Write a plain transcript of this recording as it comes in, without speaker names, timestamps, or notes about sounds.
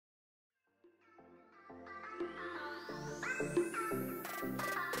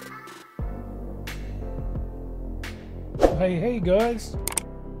Hey guys,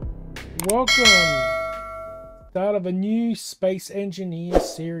 welcome. Start of a new Space Engineer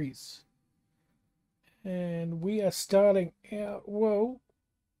series, and we are starting out. Whoa,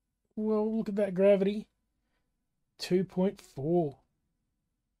 look at that gravity. 2.4.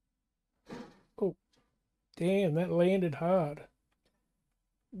 Oh, damn, that landed hard.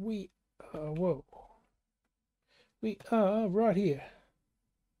 We are right here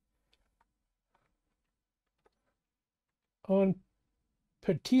on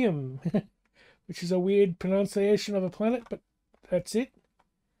Petium, which is a weird pronunciation of a planet, but that's it.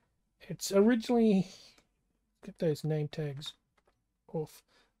 It's originally, get those name tags off.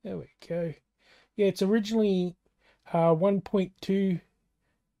 There we go. Yeah, it's originally 1.2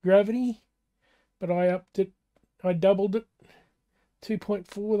 gravity, but I upped it. I doubled it.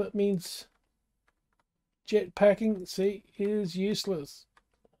 2.4. That means jetpacking, see, is useless.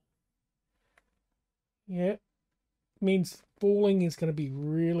 Yeah, means falling is going to be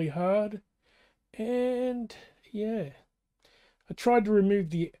really hard. And yeah, I tried to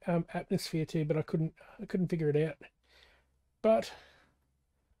remove the atmosphere too, but I couldn't figure it out. But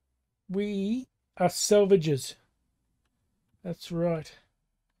we are salvages. That's right.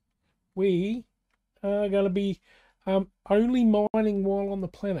 We are going to be only mining while on the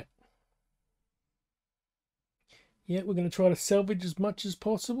planet. Yeah, we're going to try to salvage as much as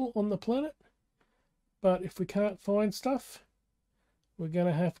possible on the planet. But if we can't find stuff, we're going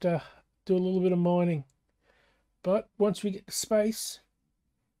to have to do a little bit of mining. But once we get to space,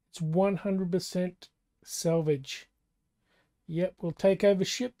 it's 100% salvage. Yep, we'll take over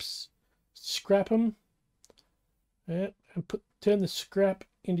ships, scrap them, and turn the scrap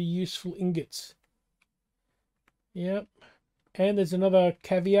into useful ingots. Yep, and there's another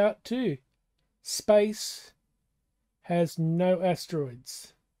caveat too. Space has no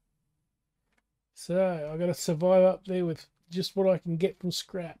asteroids. So I've got to survive up there with just what I can get from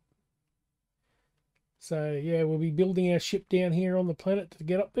scrap. So yeah, we'll be building our ship down here on the planet to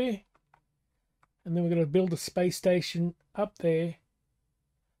get up there. And then we're going to build a space station up there.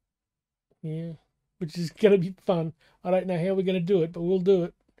 Yeah, which is going to be fun. I don't know how we're going to do it, but we'll do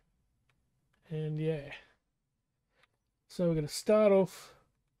it. And yeah. So we're going to start off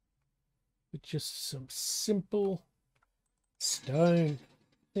with just some simple stone.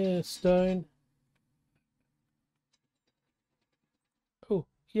 Yeah, stone. Oh,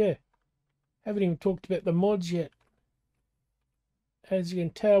 yeah. Haven't even talked about the mods yet. As you can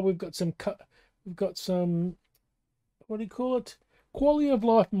tell, we've got some what do you call it? Quality of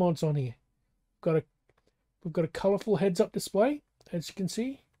life mods on here. We've got a colourful heads-up display, as you can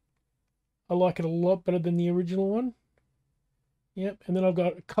see. I like it a lot better than the original one. Yep, and then I've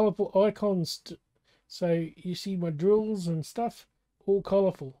got colourful icons, so you see my drills and stuff, all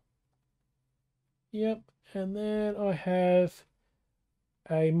colourful. Yep, and then I have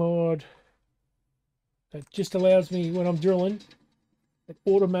a mod that just allows me, when I'm drilling, it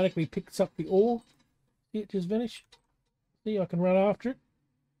automatically picks up the ore. See it just vanish? See, I can run after it.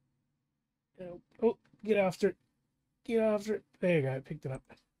 Oh, get after it. Get after it. There you go, picked it up.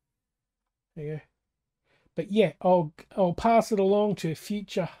 There you go. But yeah, I'll pass it along to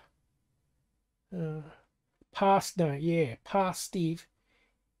future past Steve.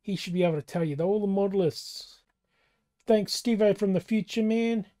 He should be able to tell you all the mod lists. Thanks, Steve-O from the future,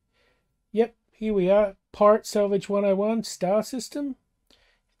 man. Yep, here we are. Pirate Salvage 101 star system.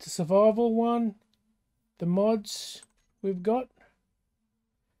 It's a survival one. The mods we've got.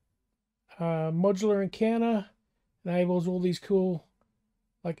 Modular encounter enables all these cool,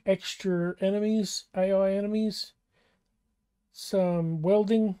 like, extra enemies, AI enemies. Some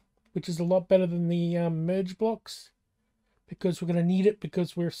welding, which is a lot better than the merge blocks, because we're going to need it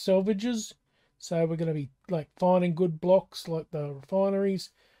because we're salvages. So we're going to be like finding good blocks like the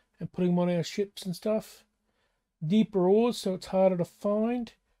refineries and putting them on our ships and stuff. Deeper ores, so it's harder to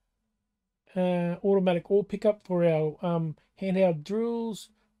find. Automatic ore pickup for our handheld drills.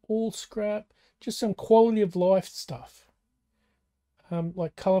 All scrap. Just some quality of life stuff.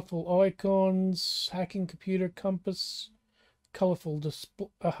 Like colourful icons, hacking computer compass, colourful display,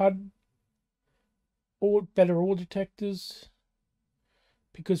 HUD, or better ore detectors,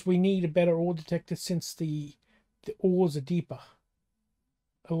 because we need a better ore detector since the ores are deeper,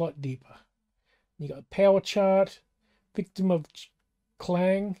 a lot deeper. You got power chart, victim of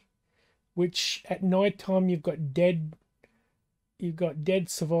clang, which at night time you've got dead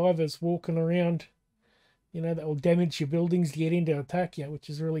survivors walking around. You know, that will damage your buildings to get in to attack you, which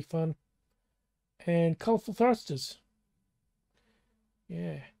is really fun. And colourful thrusters.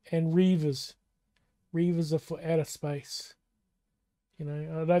 Yeah, and reavers. Reavers are for outer space. You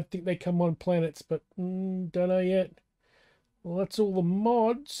know, I don't think they come on planets, but don't know yet. Well, that's all the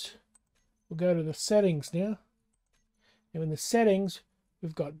mods. We'll go to the settings now. Now in the settings,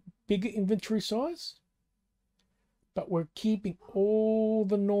 we've got bigger inventory size, but we're keeping all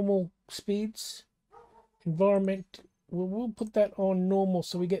the normal speeds. Environment, we'll put that on normal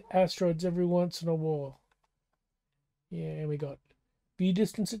so we get asteroids every once in a while. Yeah, and we got view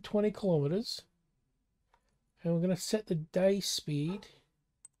distance at 20 kilometers. And we're going to set the day speed.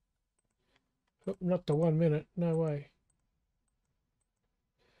 Oh, not to 1 minute, no way.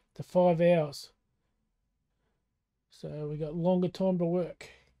 To 5 hours. So we got longer time to work.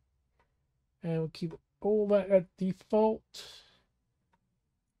 And we'll keep all that at default.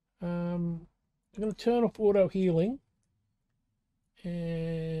 I'm going to turn off auto healing.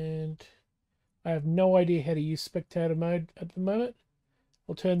 And I have no idea how to use spectator mode at the moment.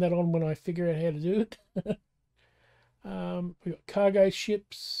 I'll turn that on when I figure out how to do it. We've got cargo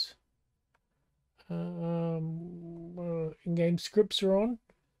ships. In-game scripts are on.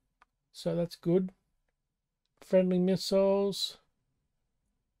 So that's good. Friendly missiles.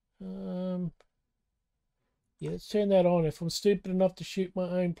 Yeah, let's turn that on. If I'm stupid enough to shoot my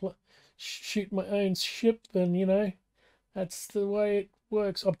own ship, then you know that's the way it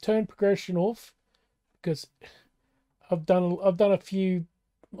works. I've turned progression off because I've done a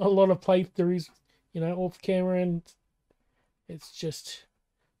lot of playthroughs, you know, off camera, and it's just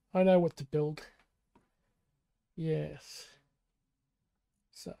I know what to build. Yes.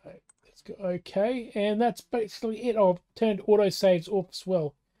 So let's go OK, and that's basically it. I've turned auto saves off as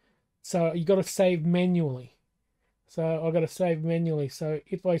well. So you got to save manually. So I got to save manually. So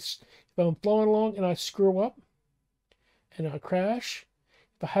if I'm flying along and I screw up and I crash,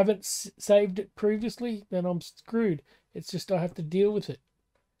 if I haven't saved it previously, then I'm screwed. It's just I have to deal with it.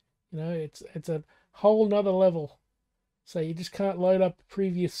 You know, it's a whole nother level. So you just can't load up a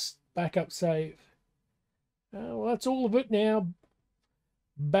previous backup save. Well, that's all of it now.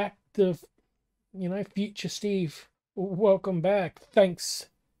 Back to, you know, future Steve. Welcome back. Thanks,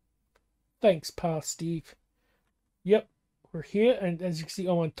 past Steve. Yep, we're here, and as you can see,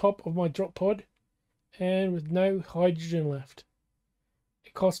 I'm on top of my drop pod, and with no hydrogen left.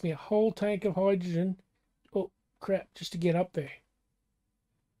 It cost me a whole tank of hydrogen. Oh crap! Just to get up there.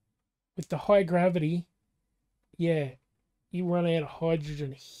 With the high gravity, yeah, you run out of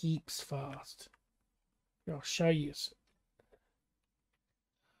hydrogen heaps fast. Here, I'll show you.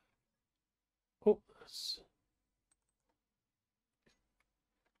 Oops.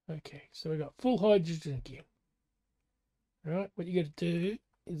 Okay, so we got full hydrogen again. Alright, what you got to do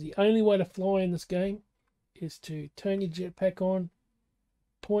is the only way to fly in this game is to turn your jetpack on,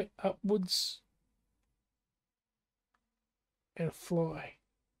 point upwards, and fly.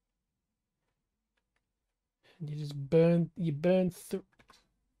 And you just burn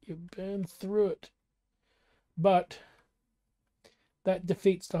through it. But that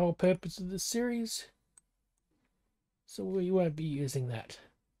defeats the whole purpose of this series, so we won't be using that.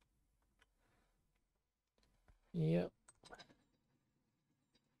 Yep.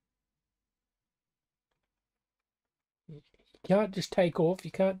 You can't just take off.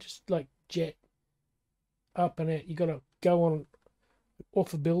 You can't just like jet up and out. You got to go on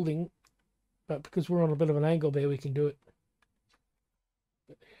off a building, but because we're on a bit of an angle there, we can do it.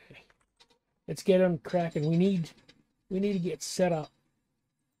 Let's get on cracking. We need to get set up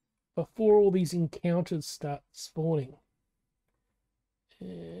before all these encounters start spawning.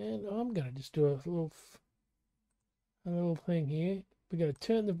 And I'm gonna just do a little thing here. We're gonna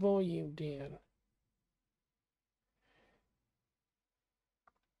turn the volume down.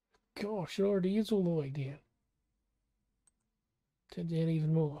 Gosh, it already is all the way down. Turn down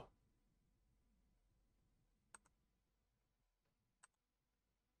even more.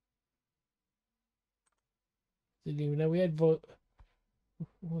 Didn't even know we had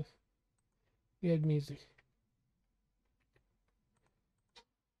music.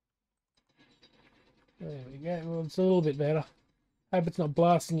 There we go. Well, it's a little bit better. Hope it's not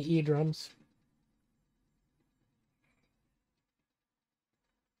blasting your eardrums.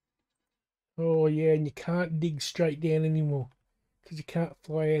 Oh yeah, and you can't dig straight down anymore because you can't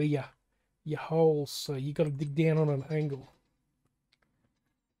fly out of your holes, so you got to dig down on an angle.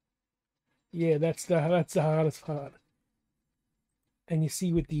 Yeah, that's the hardest part. And you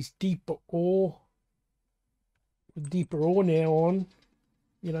see with these deeper ore now on,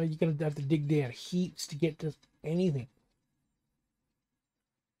 you know, you're gonna have to dig down heaps to get to anything.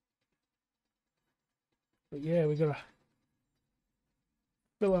 But yeah, we gotta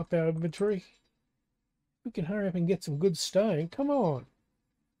fill up our inventory. We can hurry up and get some good stone. Come on.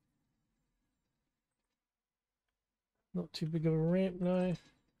 Not too big of a ramp, no.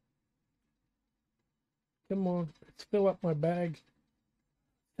 Come on, let's fill up my bag.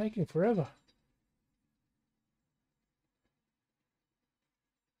 Taking forever.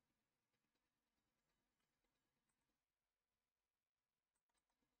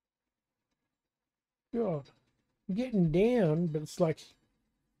 God, I'm getting down, but it's like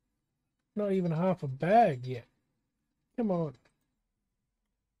not even half a bag yet. Come on.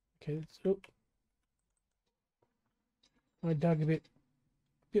 Okay, let's, oh, I dug a bit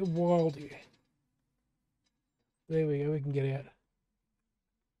wild here. There we go, we can get out.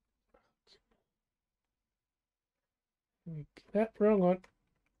 That wrong one.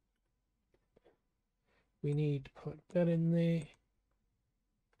 We need to put that in there.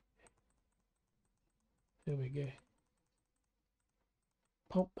 There we go.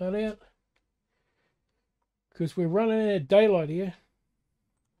 Pump that out. Because we're running out of daylight here.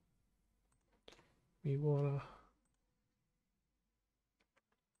 We want to...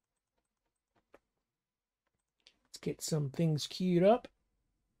 Let's get some things queued up.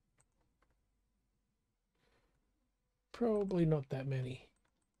 Probably not that many.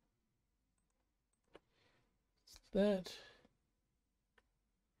 That.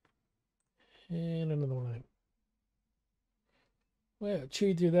 And another one. Wow,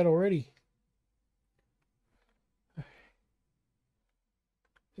 chewed through that already.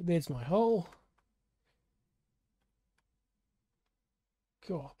 There's my hole.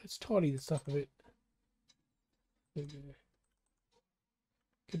 God, let's tidy this up a bit.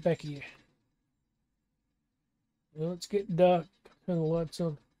 Get back here. Well, it's getting dark. Turn the lights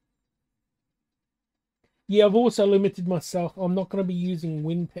on. Yeah, I've also limited myself. I'm not going to be using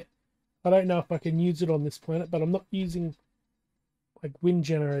wind. I don't know if I can use it on this planet, but I'm not using like wind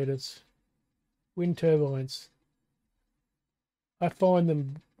generators, wind turbines. I find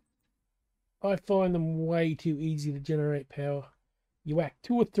them way too easy to generate power. You whack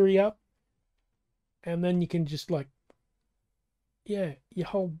 2 or 3 up, and then you can just like, yeah, your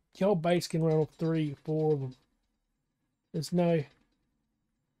whole base can run off 3 or 4 of them. There's no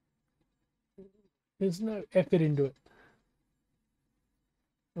effort into it.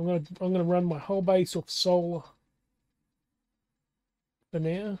 I'm gonna run my whole base off solar for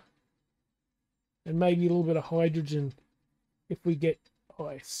now, and maybe a little bit of hydrogen if we get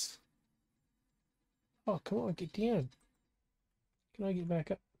ice. Oh, come on, get down. Can I get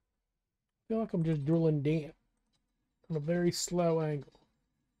back up? I feel like I'm just drilling down on a very slow angle.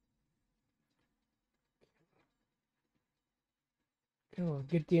 Come on,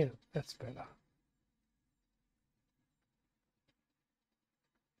 get down. That's better.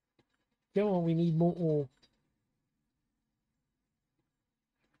 Come on, we need more ore.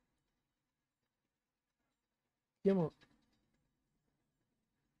 Come on.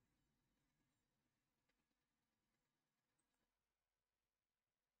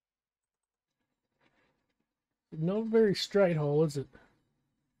 Not a very straight hole, is it?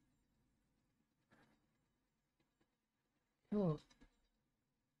 Come on.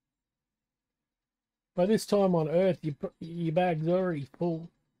 By this time on Earth, your bag's already full.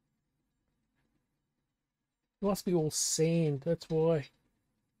 It must be all sand, that's why.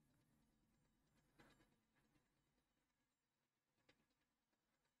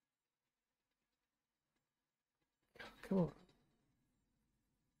 Come on.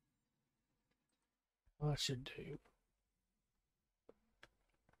 I should do.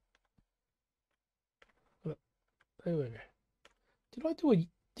 There we go. Did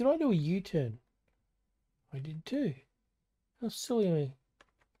I do a U-turn? I did too. How silly of me.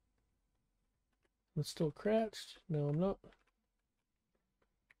 I'm still crouched. No, I'm not.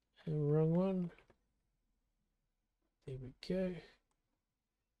 Wrong one. There we go.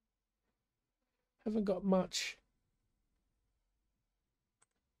 Haven't got much.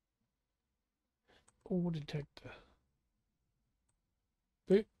 Ore detector.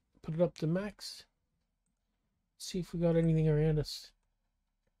 Boop. Put it up to max. See if we got anything around us.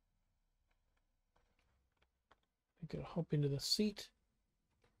 I'm gonna hop into the seat.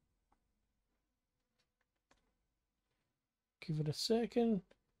 Give it a second.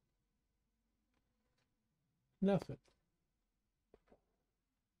 Nothing.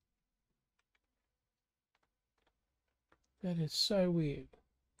 That is so weird.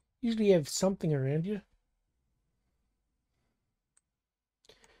 Usually you have something around you.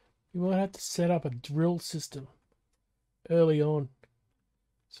 You might have to set up a drill system early on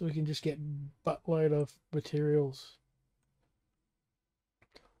so we can just get buttload of materials.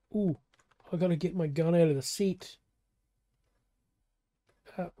 Ooh, I gotta get my gun out of the seat.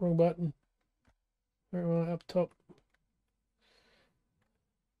 Wrong button. Where am I? Up top.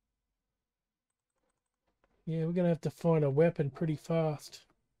 Yeah, we're gonna have to find a weapon pretty fast.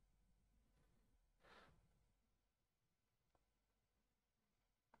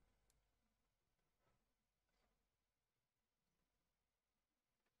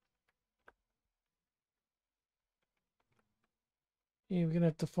 Yeah, we're gonna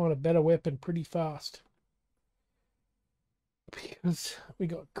have to find a better weapon pretty fast. Because we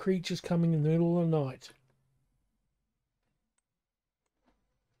got creatures coming in the middle of the night.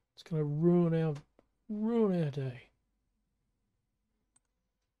 It's gonna ruin our day.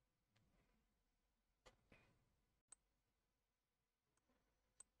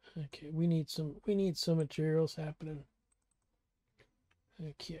 Okay, we need some materials happening.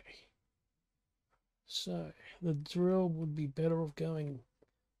 Okay. So the drill would be better off going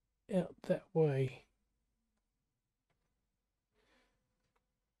out that way.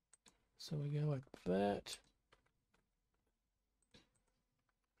 So we go like that.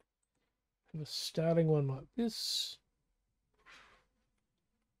 Have a starting one like this.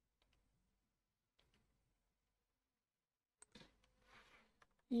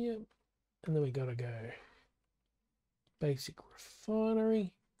 Yep. And then we gotta go basic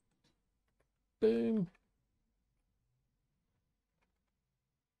refinery. Boom.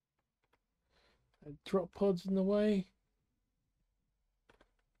 Drop pods in the way.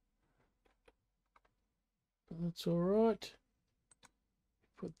 That's all right.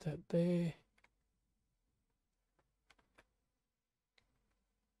 Put that there.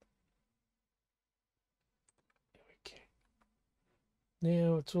 Okay.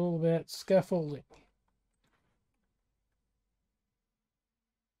 Now it's all about scaffolding.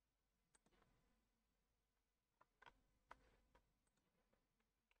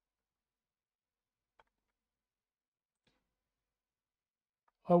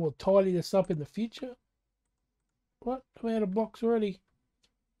 I will tidy this up in the future. What? I'm out of blocks already.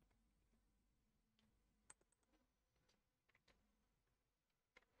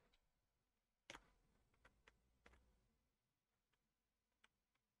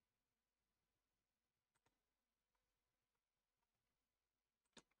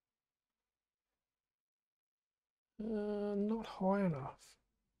 Not high enough.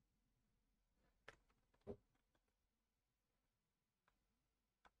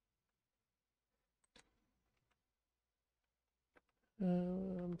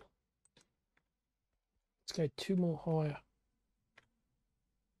 Let's go 2 more higher.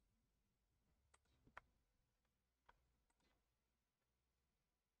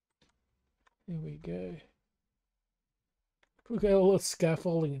 There we go. Look at all the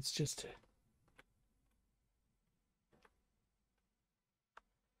scaffolding. It's just...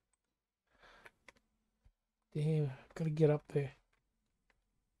 Damn, gotta get up there.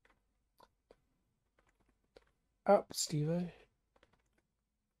 Up, Steve-O.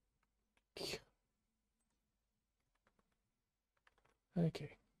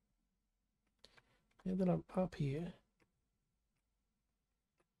 Okay. Now that I'm up here,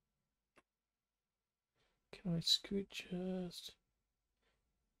 can I scoot just...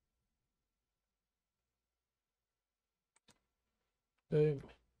 Boom.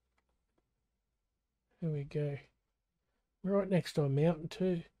 There we go. Right next to a mountain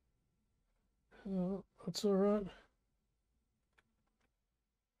too. Oh, that's all right.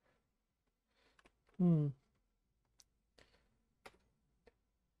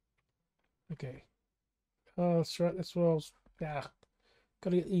 Okay. Oh, that's right. That's what I was... Ah,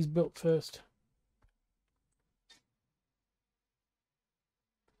 gotta get these built first.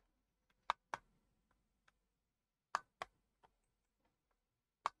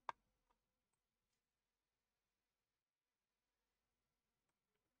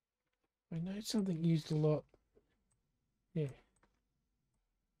 I know something used a lot. Yeah.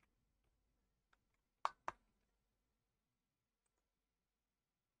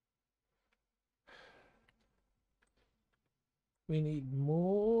 We need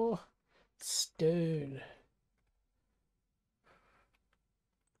more stone.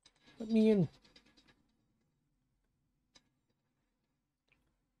 Let me in.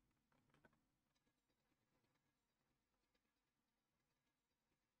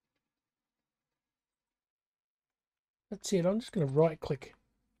 That's it. I'm just going to right click.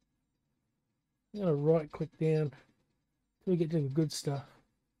 I'm going to right click down till we get to the good stuff.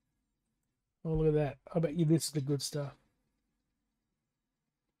 Oh, look at that. I bet you this is the good stuff.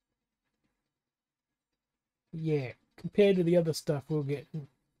 Yeah. Compared to the other stuff we'll get,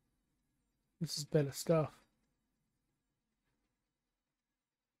 this is better stuff.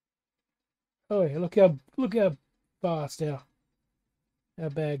 Oh yeah, look how fast our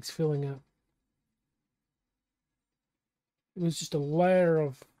bag's filling up. It was just a layer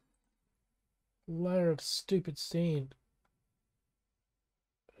of stupid sand.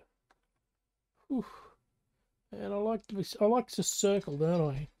 Whew. And I like to circle,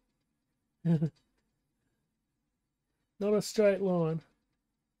 don't I? Not a straight line.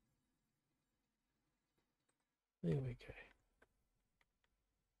 There we go.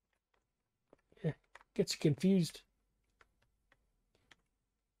 Gets you confused.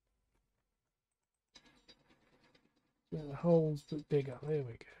 The hole's a bit bigger. There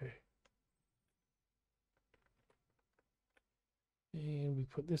we go. And we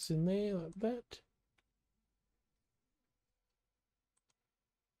put this in there like that.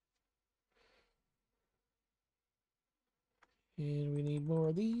 And we need more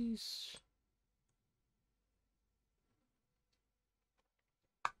of these.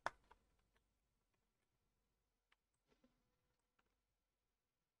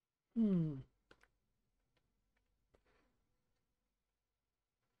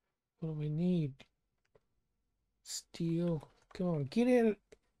 What do we need? Steel. Come on, get in it.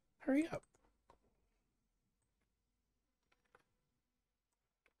 Hurry up.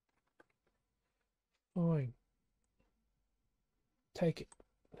 Fine. Take it.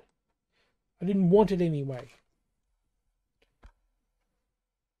 I didn't want it anyway.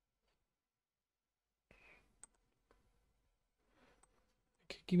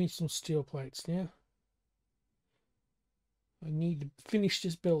 Okay, give me some steel plates now. I need to finish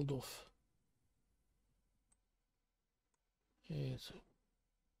this build off. Yes.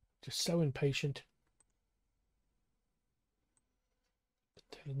 Just so impatient. Put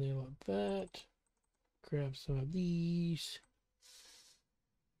that in there like that. Grab some of these.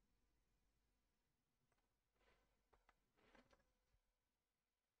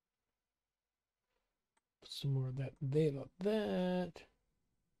 Put some more of that there like that.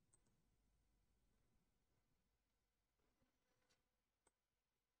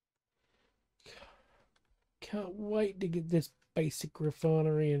 Can't wait to get this basic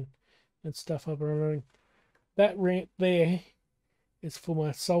refinery and stuff up and running. That ramp there is for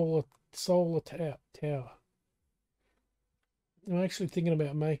my solar tower. I'm actually thinking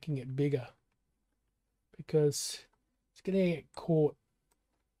about making it bigger because it's going to get caught.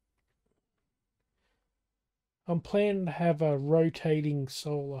 I'm planning to have a rotating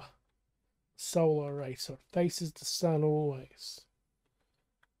solar array so it faces the sun always.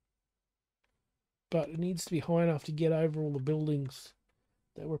 But it needs to be high enough to get over all the buildings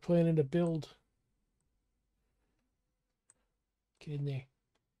that we're planning to build. Get in there.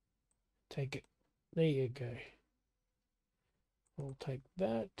 Take it. There you go. I'll take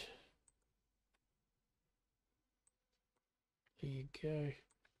that. There you go.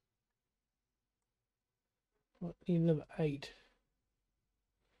 What, need another 8.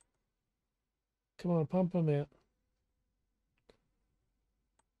 Come on, pump them out.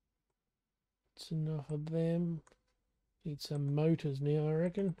 That's enough of them. Need some motors now, I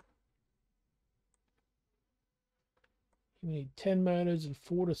reckon. You need 10 motors and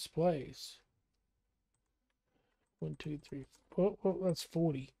 4 displays. 1, 2, 3, 4. Oh, that's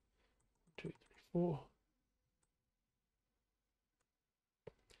 40. 1, 2, 3, 4.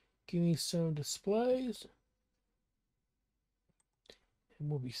 Give me some displays.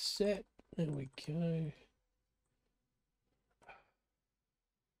 And we'll be set. There we go.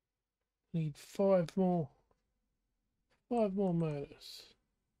 Need 5 more. 5 more motors.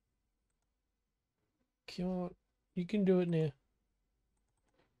 Come on. You can do it now.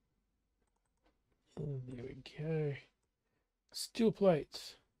 Oh, there we go. Steel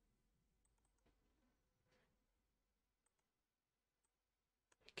plates.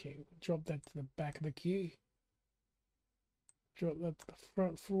 Okay, drop that to the back of the queue. Drop that to the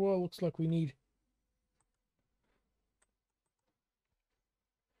front for a while. Looks like we need...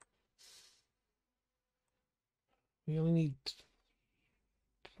 We only need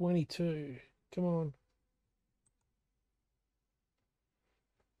 22. Come on.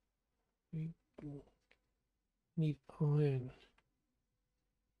 We need iron.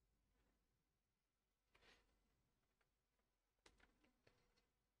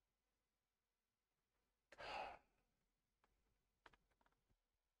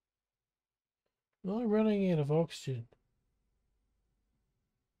 Am I running out of oxygen?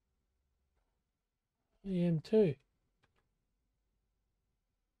 I am too.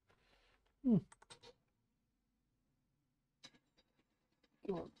 Come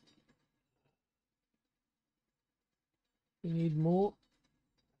on. We need more.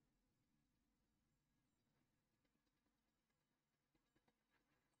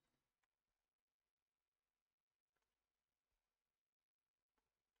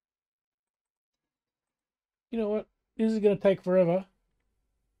 You know what? This is going to take forever.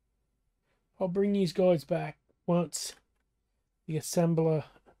 I'll bring these guys back once the assembler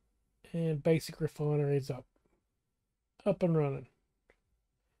and basic refinery is up and running.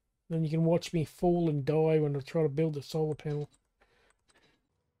 Then you can watch me fall and die when I try to build a solar panel.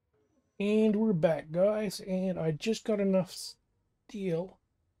 And we're back, guys, and I just got enough steel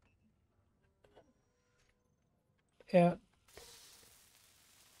out.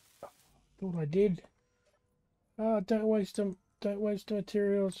 Thought I did. Oh, don't waste them. Don't waste the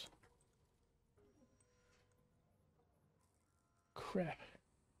materials. Crap.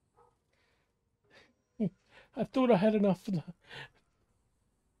 I thought I had enough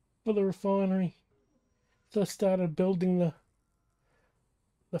for the refinery. So I started building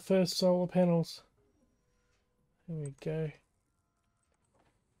the first solar panels. There we go.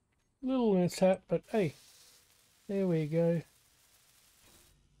 Little mishap, but hey, there we go.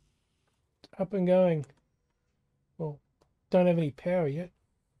 Up and going. Well, don't have any power yet.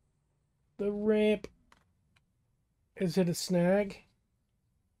 The ramp is at a snag.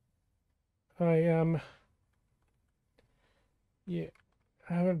 Yeah,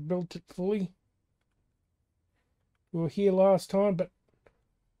 I haven't built it fully. We were here last time, but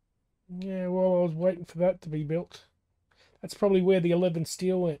yeah, while I was waiting for that to be built, that's probably where the 11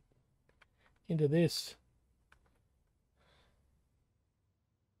 steel went, into this.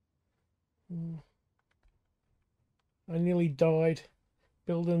 I nearly died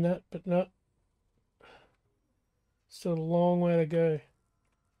building that, but no, still a long way to go.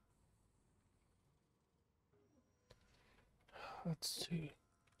 That's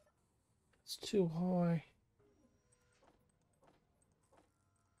too high.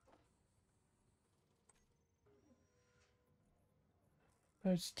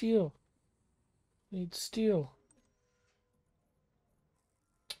 No steel. Need steel.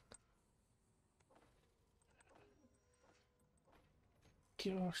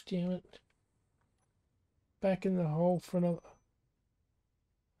 Gosh damn it. Back in the hole for another.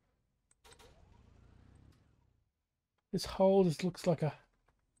 This hole just looks like a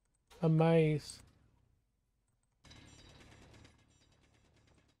maze.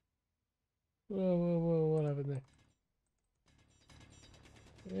 Whoa, whoa, whoa, what happened there?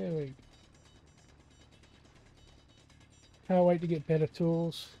 There we go. Can't wait to get better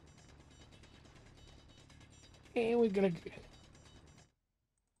tools. And we're gonna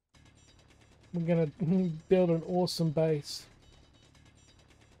build an awesome base.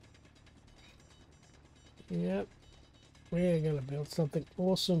 Yep. We're gonna build something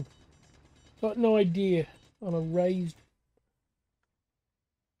awesome. Got no idea on a raised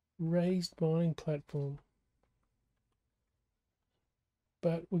mining platform.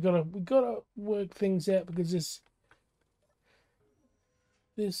 But we gotta work things out because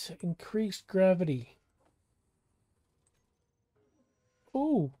this increased gravity.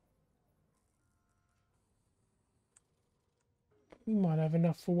 Oh, we might have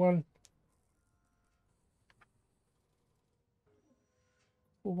enough for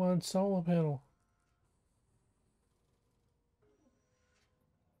one solar panel.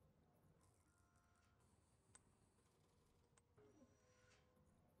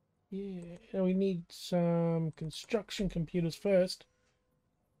 Yeah, and we need some construction computers first.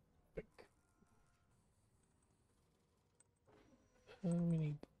 We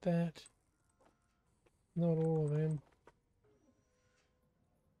need that. Not all of them.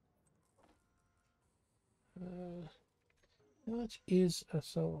 How much is a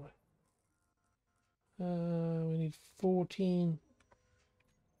solar? We need 14.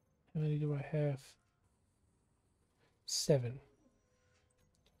 How many do I have? 7.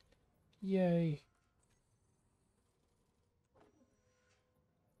 Yay.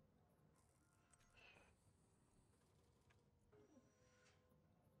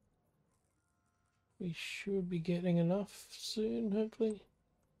 We should be getting enough soon, hopefully.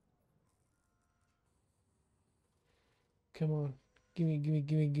 Come on. Gimme, gimme,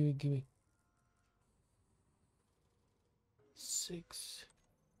 gimme, gimme, gimme. 6.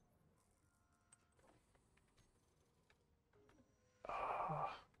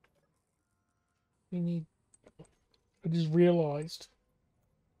 Ah. We need... I just realised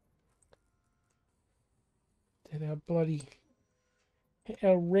that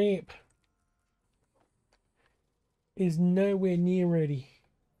our ramp is nowhere near ready.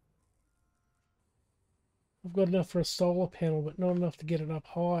 I've got enough for a solar panel, but not enough to get it up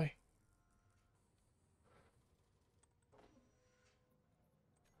high.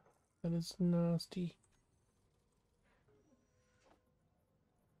 That is nasty.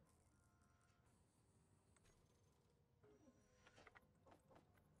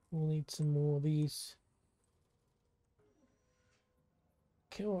 We'll need some more of these.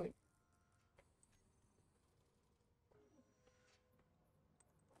 Come on.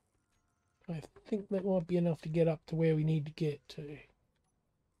 I think that might be enough to get up to where we need to get to.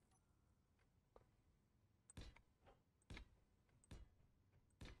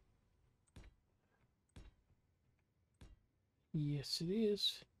 Yes, it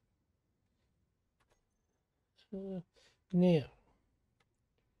is. Now,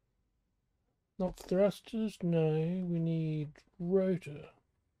 not thrusters, no, we need rotor.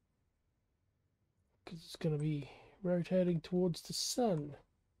 Because it's going to be rotating towards the sun.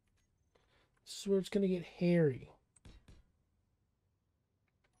 This is where it's going to get hairy.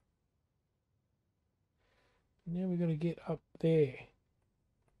 Now we've got to get up there.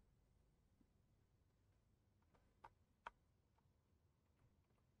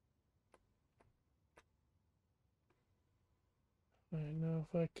 I don't know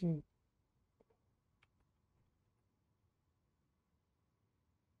if I can.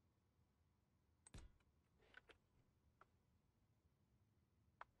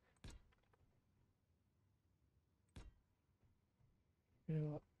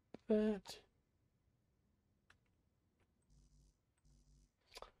 Like that.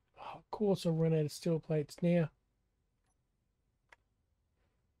 Oh, of course, I'll run out of steel plates now.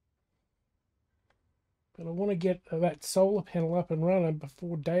 But I want to get that solar panel up and running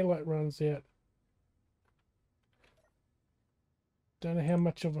before daylight runs out. Don't know how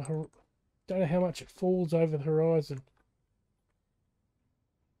much of a don't know how much it falls over the horizon.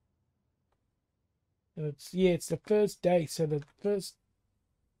 And it's the first day, so the first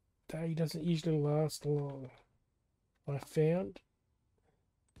day doesn't usually last long. I found.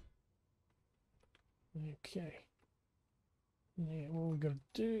 Okay. Now what we're going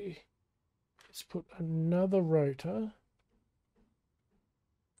to do is put another rotor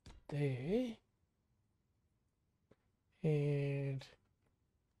there. And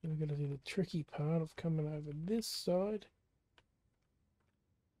we're going to do the tricky part of coming over this side.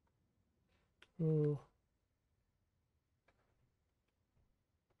 Oh.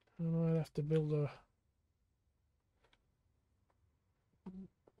 I might have to build a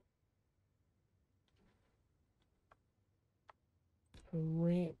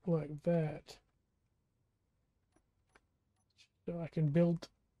ramp like that. So I can build.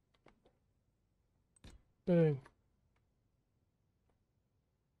 Boom.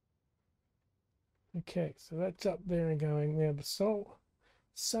 Okay, so that's up there and going. Now the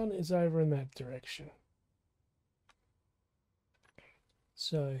sun is over in that direction.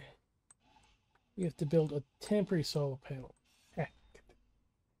 So we have to build a temporary solar panel.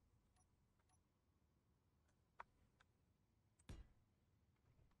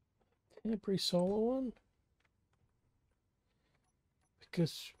 Temporary solar one.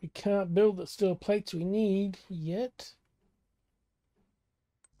 Because we can't build the steel plates we need yet.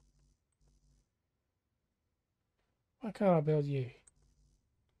 Why can't I build you?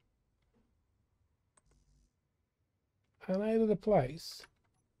 Unable to place.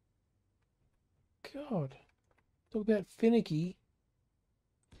 God. Talk about finicky.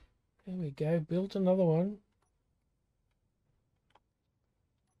 There we go. Built another one.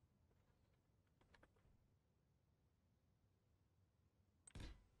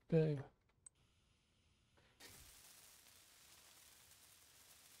 Boom.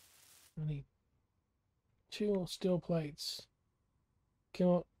 I need 2 more steel plates. Come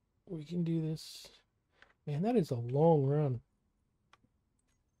on. We can do this. Man, that is a long run.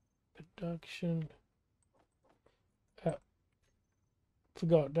 Production. Oh.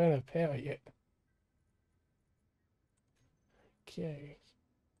 Forgot. Don't have power yet. Okay.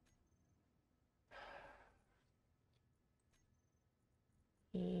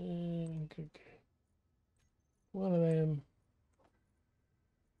 Okay. One of them.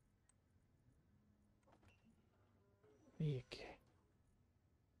 Okay.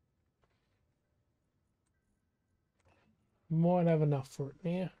 Might have enough for it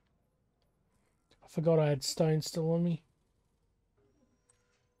now. I forgot I had stone still on me.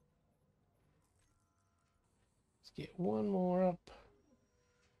 Let's get one more up.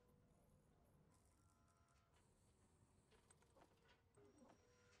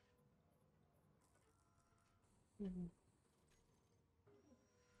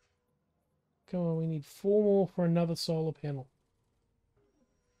 Come on, we need 4 more for another solar panel.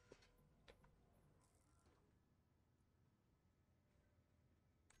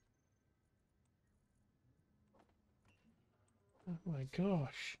 Oh my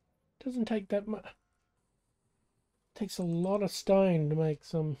gosh. Doesn't take that much. Takes a lot of stone to make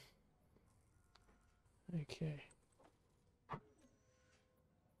some. Okay.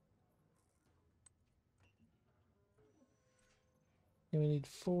 And we need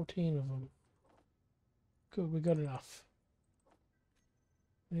 14 of them. Good, we got enough.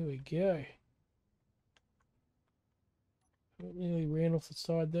 There we go. Nearly ran off the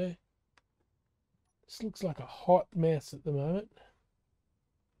side there. This looks like a hot mess at the moment.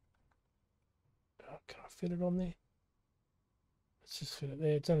 Oh, can I fit it on there? Let's just fit it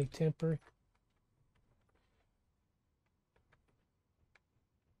there. It's only temporary.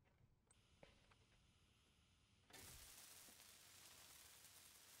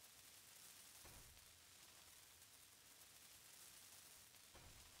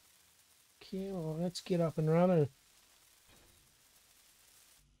 Come on, let's get up and running.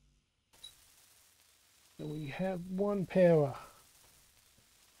 So we have one power.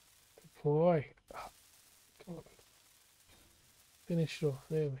 Deploy. Oh, come on. Finish it off.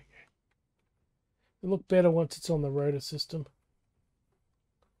 There we go. It'll look better once it's on the rotor system.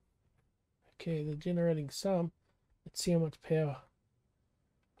 Okay, they're generating some. Let's see how much power.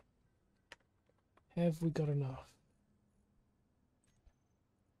 Have we got enough?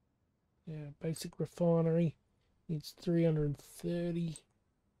 Yeah, basic refinery needs 330,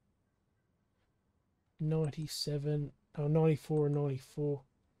 97, oh, 94 and 94.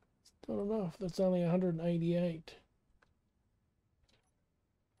 It's not enough. That's only 188.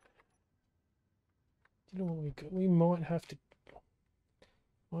 You know what we got? We might have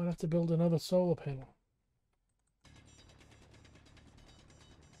to build another solar panel.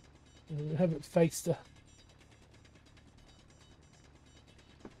 And have it face the...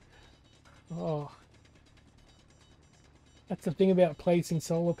 Oh. That's the thing about placing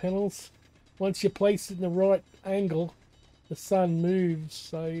solar panels. Once you place it in the right angle, the sun moves,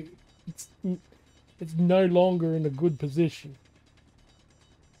 so it's no longer in a good position.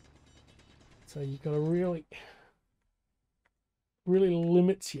 So you've got to really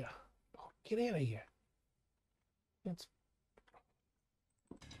limits you. Oh, get out of here.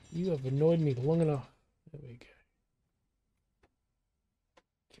 You have annoyed me long enough. There we go.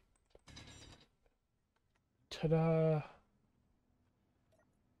 Ta-da.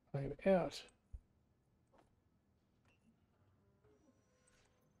 I'm out.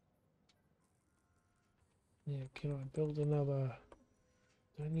 Yeah, can I build another?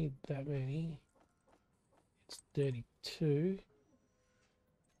 Don't need that many. It's 32.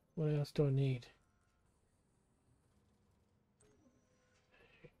 What else do I need?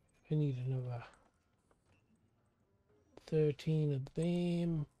 I need another 13 of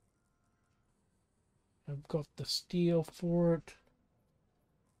them. I've got the steel for it.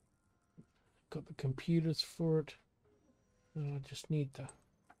 Got the computers for it. I just need the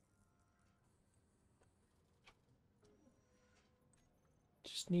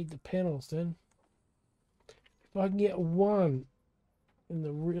panels then. If I can get one in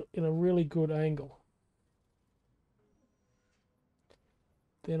a really good angle,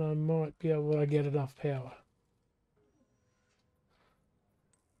 then I might be able to get enough power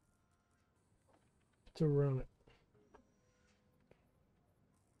to run it.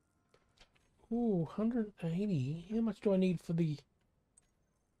 Ooh, 180. How much do I need for the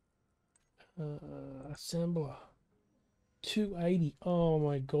assembler? 280. Oh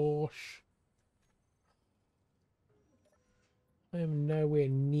my gosh. I am nowhere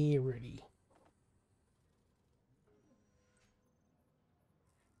near ready.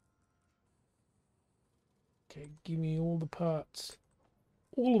 Okay, give me all the parts.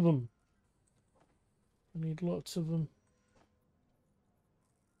 All of them. I need lots of them.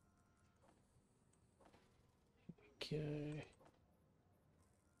 Okay.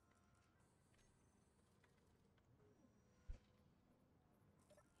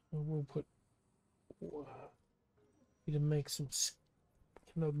 We'll put... Need to make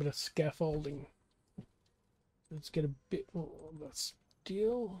another bit of scaffolding. Let's get a bit more of that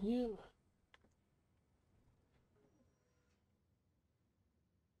steel here.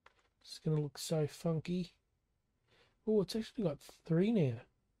 It's going to look so funky. Oh, it's actually got 3 now.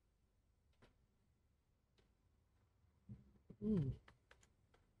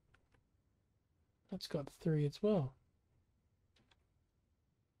 That's got 3 as well.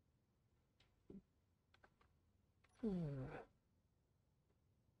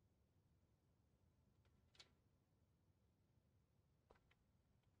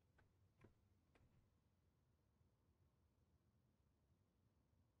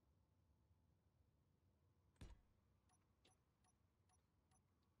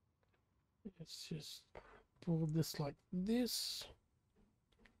 Let's just build this like this.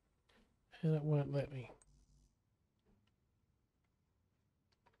 And it won't let me.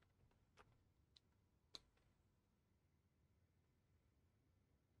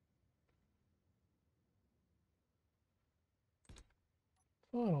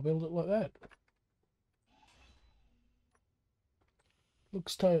 Fine, I'll build it like that.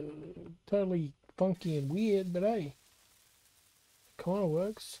 Looks totally funky and weird, but hey, it kind of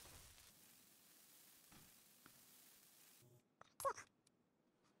works.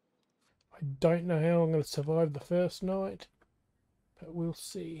 I don't know how I'm going to survive the first night, but we'll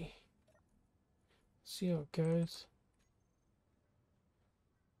see. See how it goes.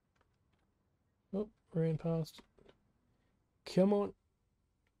 Oh, ran past it. Come on.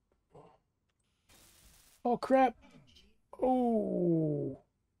 Oh, crap. Oh.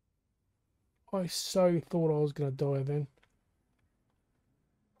 I so thought I was going to die then.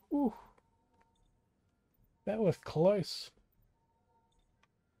 Ooh, that was close.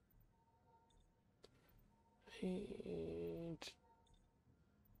 And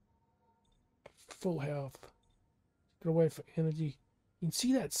full health. Gotta wait for energy. You can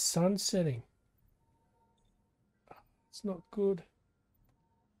see that sun setting. It's not good.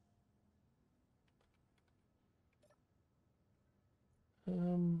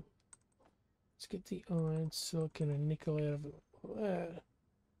 Let's get the iron, silicon, and nickel out of it.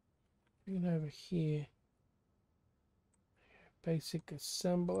 Bring it over here. Basic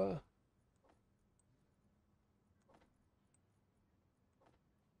assembler.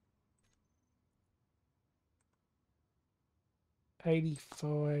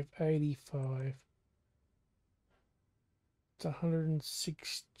 $85, $85. It's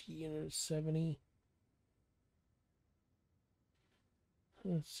 160 and 70.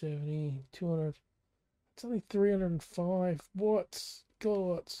 170, 200. It's only 305 watts,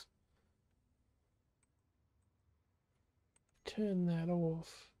 kilowatts. Turn that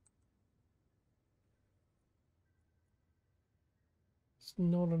off. It's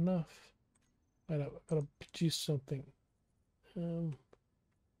not enough. Wait up, I've got to produce something. Let's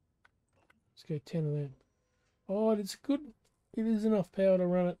go 10 of them. Oh, it's good. It is enough power to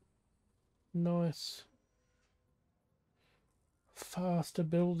run it. Nice. Faster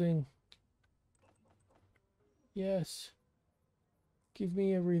building. Yes. Give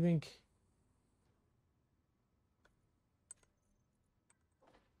me everything.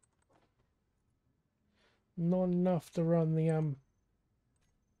 Not enough to run the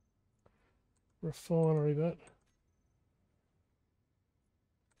refinery, but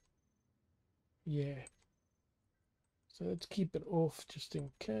yeah. So let's keep it off just in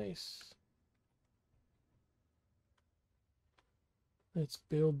case. Let's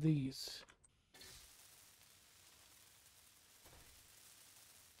build these.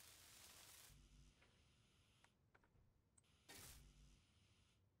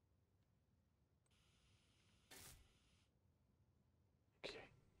 Okay.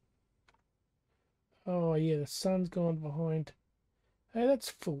 Oh yeah, the sun's gone behind. Hey, that's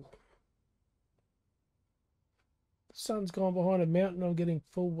full. The sun's gone behind a mountain. I'm getting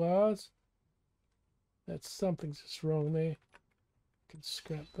full bars. That's something's just wrong there. Can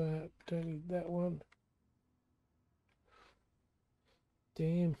scrap that. Don't need that one.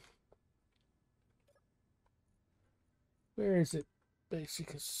 Damn. Where is it?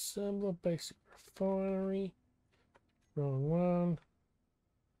 Basic assembler, basic refinery. Wrong one.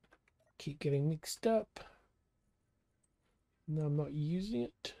 Keep getting mixed up. No, I'm not using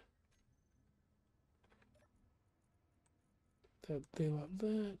it. That there like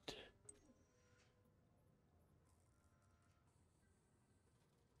that.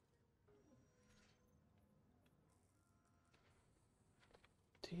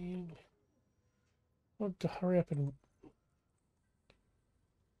 Dang. I want to hurry up and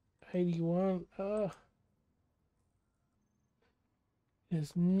 81.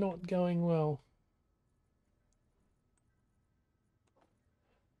 It's not going well.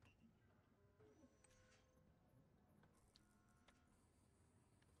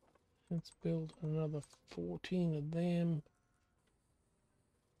 Let's build another 14 of them.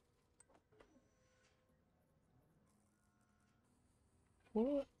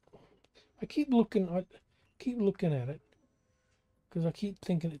 What? I keep looking at it because I keep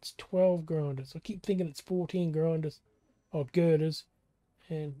thinking it's 12 grinders. I keep thinking it's 14 grinders or girders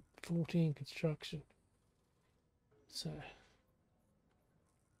and 14 construction. So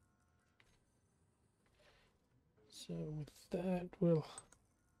with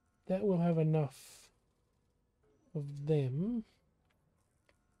that will have enough of them.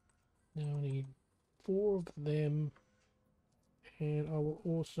 Now I need 4 of them, and I will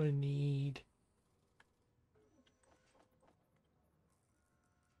also need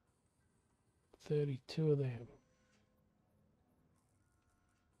 32 of them.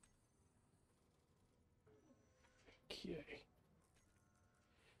 Okay.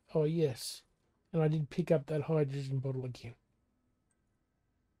 Oh yes, and I did pick up that hydrogen bottle again.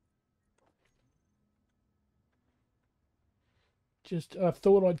 Just I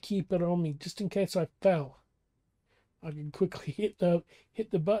thought I'd keep it on me just in case I fell. I could quickly hit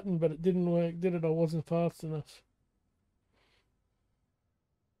the button, but it didn't work, did it? I wasn't fast enough.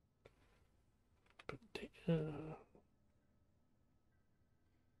 But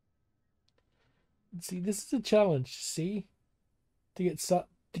see, this is a challenge. See, to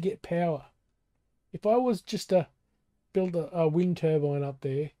get power. If I was just to build a wind turbine up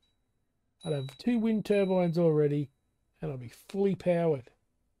there, I'd have 2 wind turbines already, and I'd be fully powered.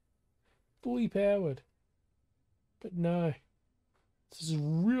 fully powered. But no, this is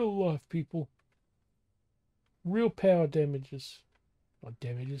real life, people. Real power damages. Not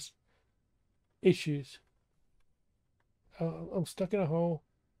damages. Issues. I'm stuck in a hole.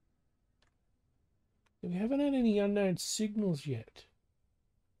 We haven't had any unknown signals yet,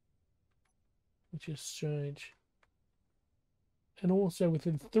 which is strange. And also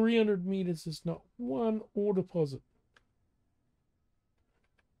within 300 meters there's not one ore deposit.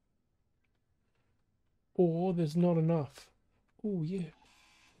 Or there's not enough. Oh yeah.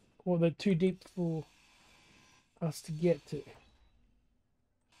 Or they're too deep for us to get to.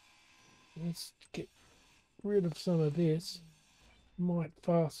 Let's get rid of some of this. Might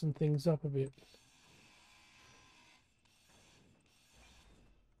fasten things up a bit.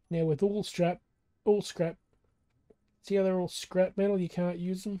 Now with all scrap, see how they're all scrap metal, you can't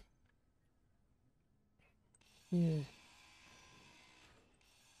use them? Yeah.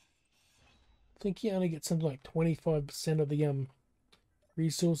 I think you only get something like 25% of the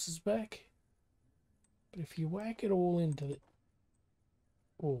resources back. But if you whack it all into the...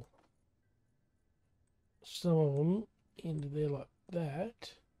 or some of them into there like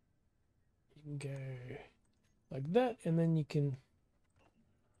that, you can go like that, and then you can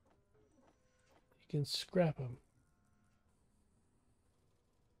scrap them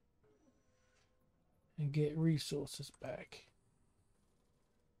and get resources back.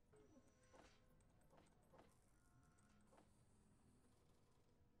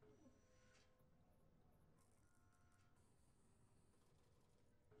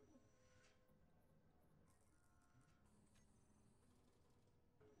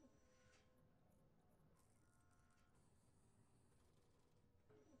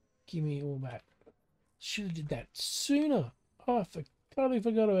 Give me all that. Should have did that sooner. Oh, I totally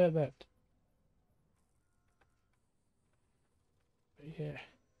forgot about that. But yeah.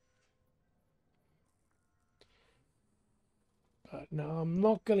 But no, I'm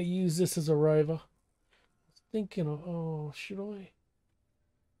not going to use this as a rover. I was thinking of, oh, should I?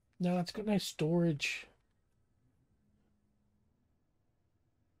 No, it's got no storage.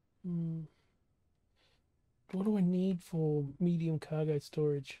 What do I need for medium cargo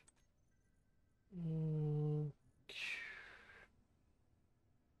storage?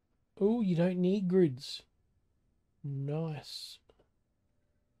 Oh, you don't need grids. Nice.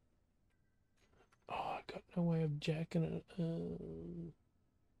 Oh, I got no way of jacking it.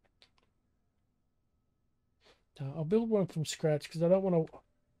 No, I'll build one from scratch because I don't want to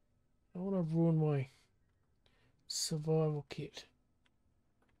ruin my survival kit.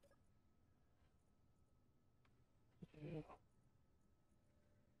 Yeah.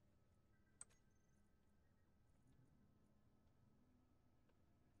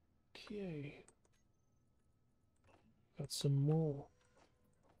 Okay. Got some more.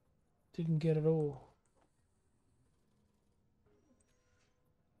 Didn't get it all.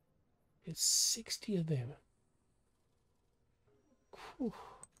 It's 60 of them. Whew.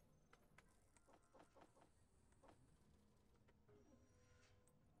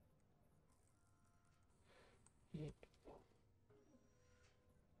 Yeah.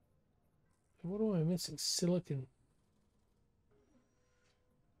 What am I missing? Silicon.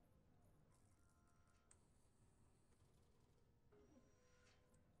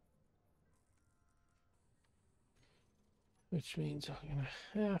 Which means I'm going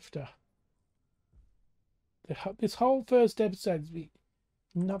to have to... This whole first episode is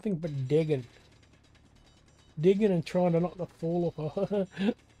nothing but digging. Digging and trying to not to fall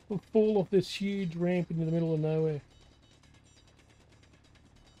off this huge ramp into the middle of nowhere.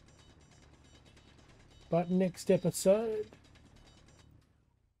 But next episode...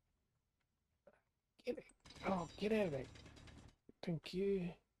 Get it. Oh, get out of there. Thank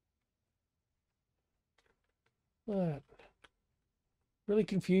you. That really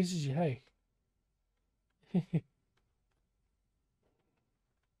confuses you, hey?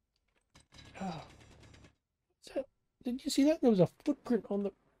 Oh. Did you see that? There was a footprint on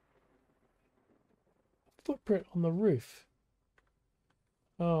the roof.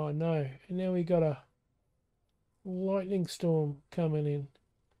 Oh no. And now we got a lightning storm coming in.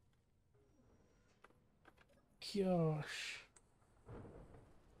 Gosh.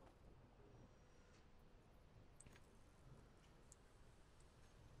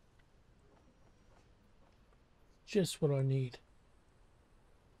 Just what I need.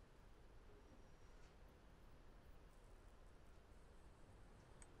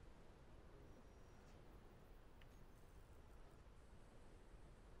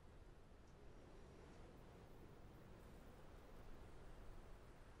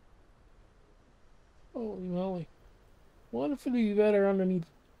 Holy moly. Wonderfully better underneath.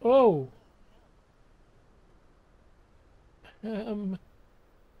 Oh! Would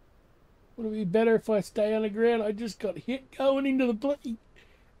it be better if I stay underground? I just got hit going into the plane.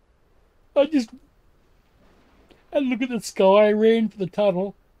 I just had a look at the sky, ran for the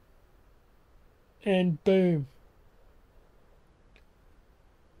tunnel, and boom.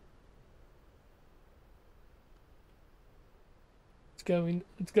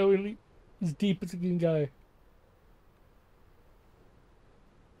 Let's go in as deep as it can go.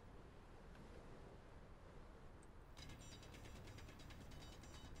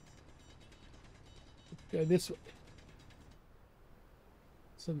 Go this way.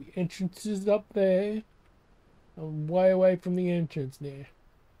 So the entrance is up there. I'm way away from the entrance now.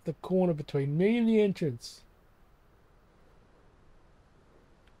 The corner between me and the entrance.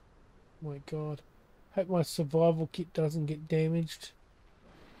 My God. Hope my survival kit doesn't get damaged.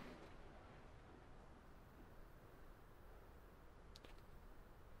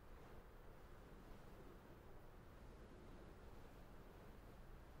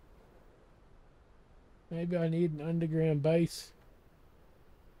 Maybe I need an underground base.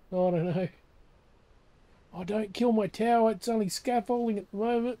 I don't know. Oh, don't kill my tower. It's only scaffolding at the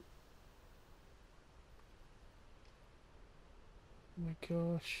moment. Oh my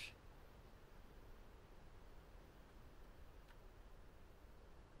gosh.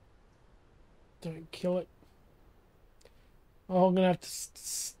 Don't kill it. Oh, I'm going to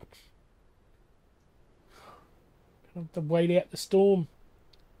have to wait out the storm.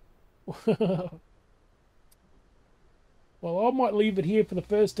 Well, I might leave it here for the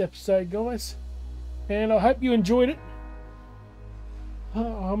first episode, guys. And I hope you enjoyed it.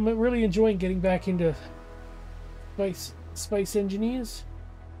 I'm really enjoying getting back into space engineers.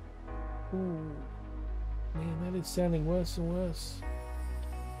 Ooh, man, that is sounding worse and worse.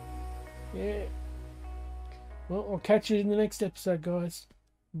 Yeah. Well, I'll catch you in the next episode, guys.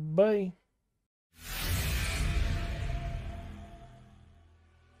 Bye.